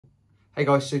Hey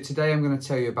guys, so today I'm going to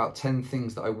tell you about 10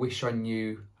 things that I wish I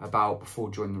knew about before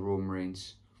joining the Royal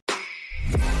Marines.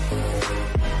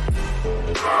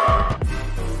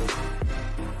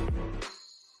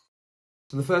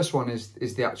 So the first one is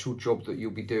the actual job that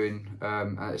you'll be doing,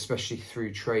 especially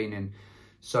through training.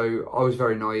 So I was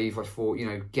very naive. I thought,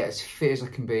 get as fit as I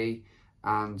can be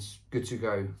and good to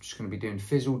go. I'm just going to be doing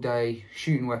phys all day,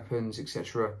 shooting weapons,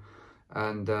 etc.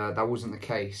 And that wasn't the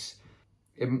case.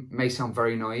 It may sound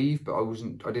very naive, but I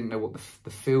didn't know what the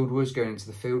field was, going into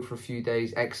the field for a few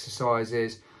days,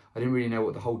 exercises. I didn't really know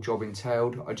what the whole job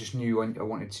entailed. I just knew I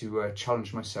wanted to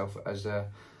challenge myself as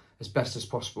best as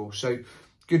possible. So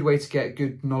good way to get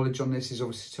good knowledge on this is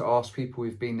obviously to ask people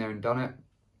who've been there and done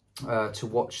it, to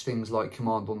watch things like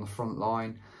Commando on the front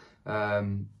line.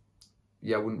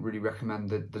 Yeah, I wouldn't really recommend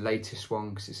the latest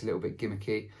one because it's a little bit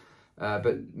gimmicky.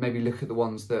 But maybe look at the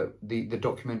ones that the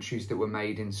documentaries that were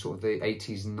made in sort of the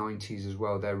 80s and 90s as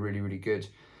well. They're really, really good.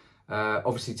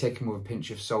 Obviously take them with a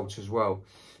pinch of salt as well.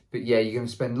 But yeah, you're going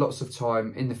to spend lots of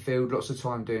time in the field, lots of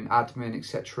time doing admin,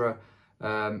 etc.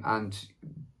 And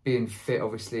being fit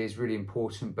obviously is really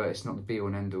important, but it's not the be all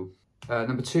and end all.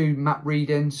 Number 2, map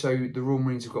reading. So the Royal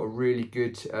Marines have got a really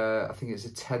good, I think it's a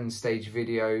 10-stage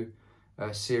video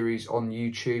series on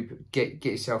YouTube. Get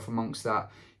yourself amongst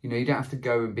that. You don't have to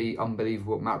go and be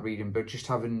unbelievable at map reading, but just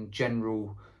having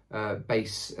general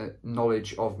base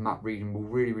knowledge of map reading will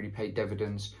really, really pay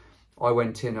dividends. I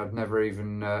went in, I'd never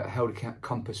even held a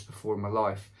compass before in my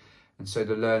life. And so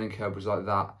the learning curve was like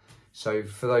that. So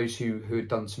for those who had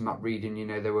done some map reading,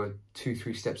 they were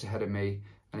 2-3 steps ahead of me.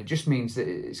 And it just means that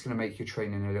it's going to make your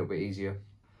training a little bit easier.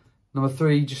 Number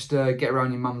 3, just get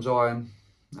around your mum's iron.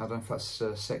 I don't know if that's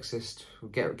sexist.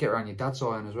 Get around your dad's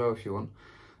iron as well if you want.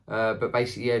 But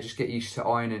basically, yeah, just get used to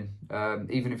ironing.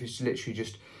 Even if it's literally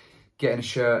just getting a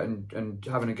shirt and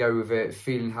having a go with it,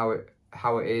 feeling how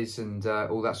it is and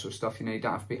all that sort of stuff. You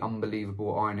don't have to be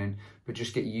unbelievable at ironing, but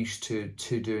just get used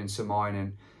to doing some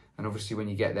ironing. And obviously, when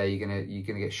you get there, you're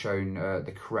gonna get shown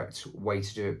the correct way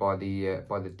to do it by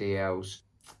the DLs.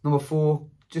 Number 4,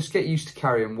 just get used to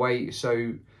carrying weight.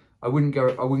 So I wouldn't go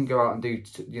out and do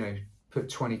put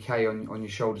 20k on your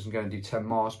shoulders and go and do 10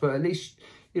 miles, but at least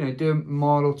do a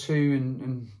mile or two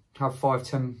and have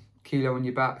 5-10 kilo on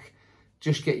your back.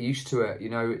 Just get used to it.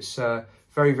 It's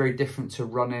very, very different to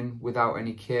running without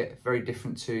any kit, very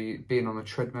different to being on a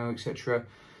treadmill, etc.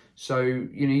 So,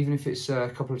 even if it's a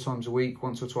couple of times a week,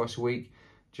 once or twice a week,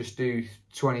 just do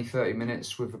 20-30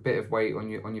 minutes with a bit of weight on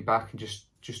your back and just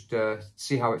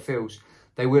see how it feels.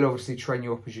 They will obviously train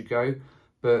you up as you go,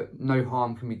 but no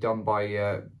harm can be done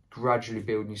by gradually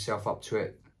building yourself up to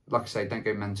it. Like I say, don't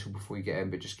go mental before you get in,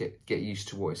 but just get used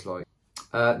to what it's like.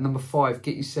 Number 5,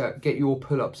 get your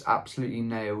pull-ups absolutely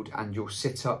nailed and your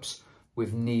sit-ups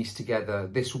with knees together.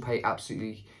 This will pay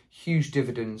absolutely huge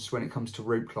dividends when it comes to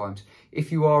rope climbs.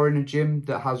 If you are in a gym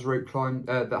that has rope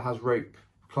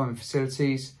climbing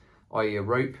facilities, i.e. a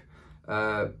rope,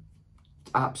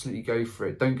 absolutely go for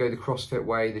it. Don't go the CrossFit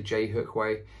way, the J-hook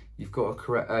way. You've got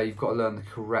to learn the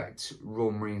correct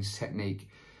Royal Marines technique.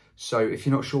 So if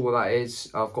you're not sure what that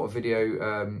is, I've got a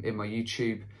video in my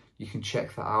YouTube. You can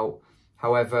check that out.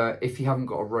 However, if you haven't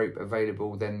got a rope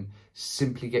available, then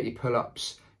simply get your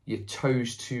pull-ups, your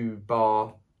toes to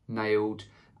bar nailed,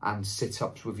 and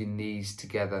sit-ups with your knees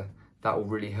together. That will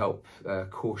really help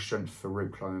core strength for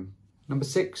rope climbing. Number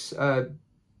 6,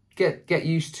 get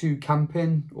used to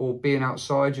camping or being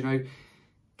outside.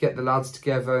 Get the lads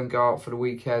together and go out for the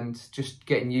weekend. Just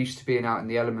getting used to being out in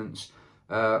the elements.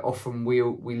 Often we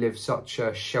live such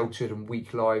sheltered and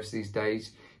weak lives these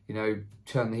days.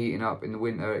 Turn the heating up in the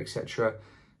winter, etc.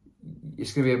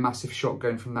 It's going to be a massive shock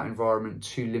going from that environment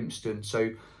to Lympstone.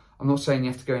 So I'm not saying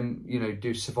you have to go and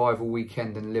do survival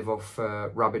weekend and live off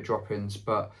rabbit droppings,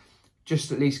 but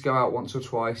just at least go out once or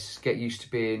twice. Get used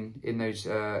to being in those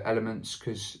elements,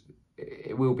 because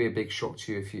it will be a big shock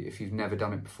to you if you've never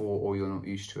done it before or you're not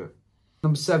used to it.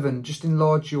 Number 7, just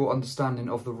enlarge your understanding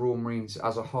of the Royal Marines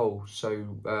as a whole. So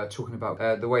talking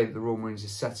about the way that the Royal Marines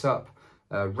is set up,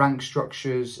 rank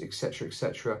structures, etc,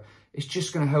 etc. It's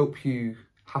just going to help you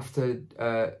have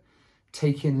to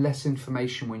take in less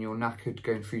information when you're knackered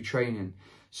going through training.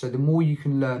 So the more you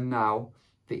can learn now,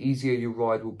 the easier your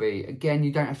ride will be. Again,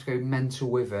 you don't have to go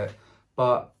mental with it,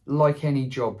 but like any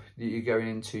job that you're going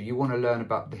into, you want to learn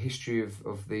about the history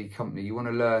of the company. You want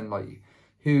to learn like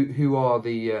who are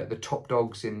the top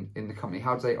dogs in the company,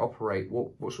 how do they operate,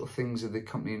 what sort of things are the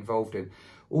company involved in.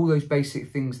 All those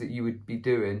basic things that you would be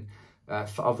doing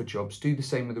for other jobs, do the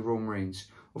same with the Royal Marines.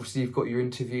 Obviously you've got your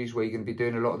interviews where you're going to be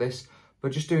doing a lot of this,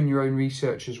 but just doing your own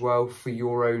research as well for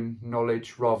your own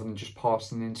knowledge rather than just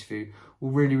passing an interview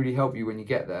will really, really help you when you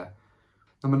get there.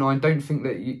 Number 9, don't think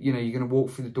that you know you're going to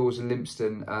walk through the doors of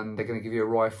Lympstone and they're going to give you a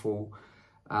rifle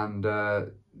and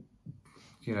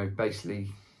you know, basically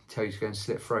tell you to go and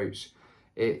slit throats.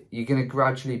 You're going to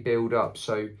gradually build up,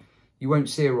 so you won't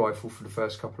see a rifle for the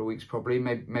first couple of weeks, probably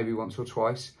maybe once or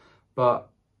twice, but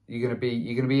you're going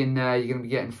to be in there. You're going to be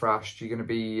getting thrashed. You're going to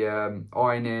be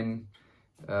ironing,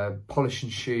 polishing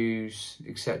shoes,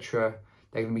 etc.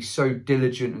 They're going to be so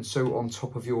diligent and so on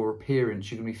top of your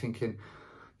appearance. You're going to be thinking,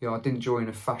 you know, I didn't join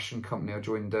a fashion company. I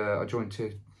joined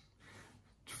to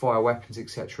fire weapons,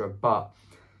 etc. But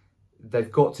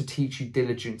they've got to teach you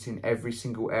diligence in every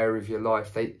single area of your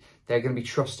life. They're going to be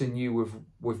trusting you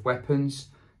with weapons.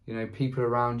 You know, people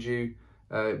around you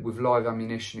with live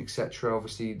ammunition, etc.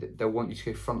 Obviously, they'll want you to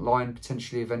go front line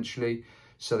potentially eventually.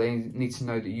 So they need to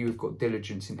know that you've got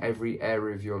diligence in every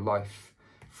area of your life,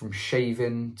 from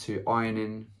shaving to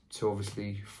ironing to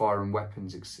obviously firing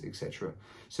weapons, etc.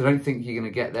 So don't think you're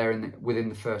going to get there and within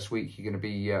the first week you're going to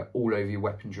be all over your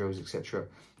weapon drills, etc.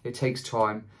 It takes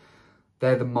time.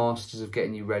 They're the masters of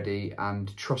getting you ready,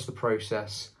 and trust the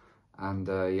process. And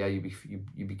yeah, you'll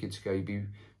be good to go.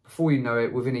 Before you know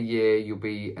it, within a year, you'll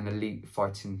be an elite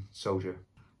fighting soldier.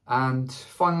 And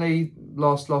finally,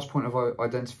 last point I've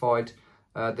identified.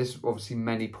 There's obviously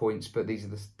many points, but these are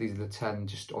the 10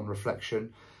 just on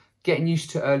reflection. Getting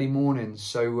used to early mornings.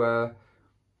 So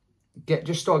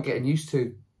just start getting used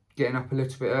to getting up a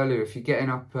little bit earlier. If you're getting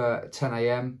up at 10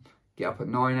 AM, get up at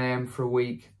 9 AM for a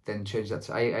week, then change that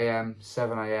to 8 AM,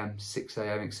 7 AM, 6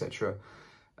 AM, etc.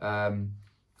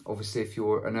 Obviously, if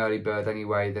you're an early bird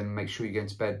anyway, then make sure you go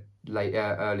into bed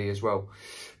early as well.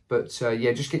 But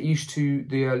yeah, just get used to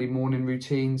the early morning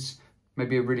routines.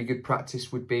 Maybe a really good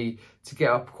practice would be to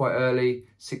get up quite early,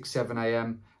 6, 7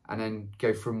 AM, and then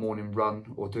go for a morning run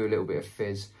or do a little bit of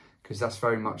fizz, because that's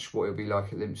very much what it'll be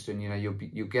like at Lympstone. You know,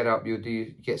 you'll get up,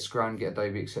 get scran, get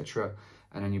adobe, etc.,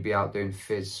 and then you'll be out doing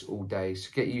fizz all day. So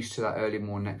get used to that early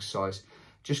morning exercise.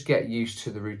 Just get used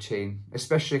to the routine,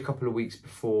 especially a couple of weeks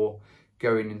before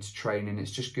going into training.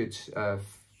 It's just good to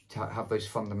have those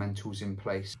fundamentals in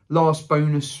place. Last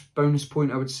bonus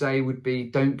point I would say would be,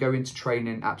 don't go into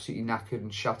training absolutely knackered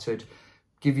and shattered.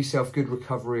 Give yourself good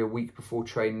recovery a week before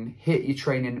training. Hit your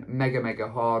training mega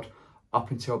hard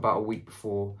up until about a week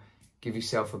before. Give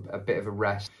yourself a bit of a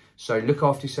rest. So look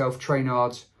after yourself, train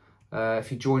hard.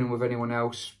 If you're joining with anyone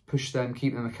else, push them,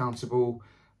 keep them accountable.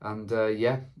 And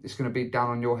yeah, it's going to be down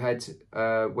on your head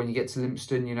when you get to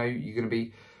Lympstone. You know, you're going to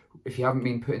be, if you haven't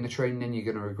been putting the training in, you're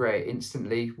going to regret it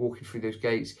instantly walking through those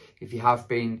gates. If you have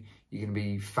been, you're going to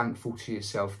be thankful to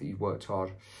yourself that you've worked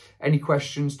hard. Any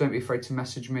questions, don't be afraid to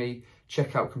message me.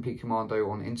 Check out Complete Commando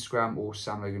on Instagram or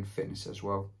Sam Logan Fitness as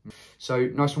well. So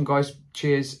nice one, guys.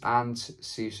 Cheers and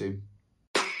see you soon.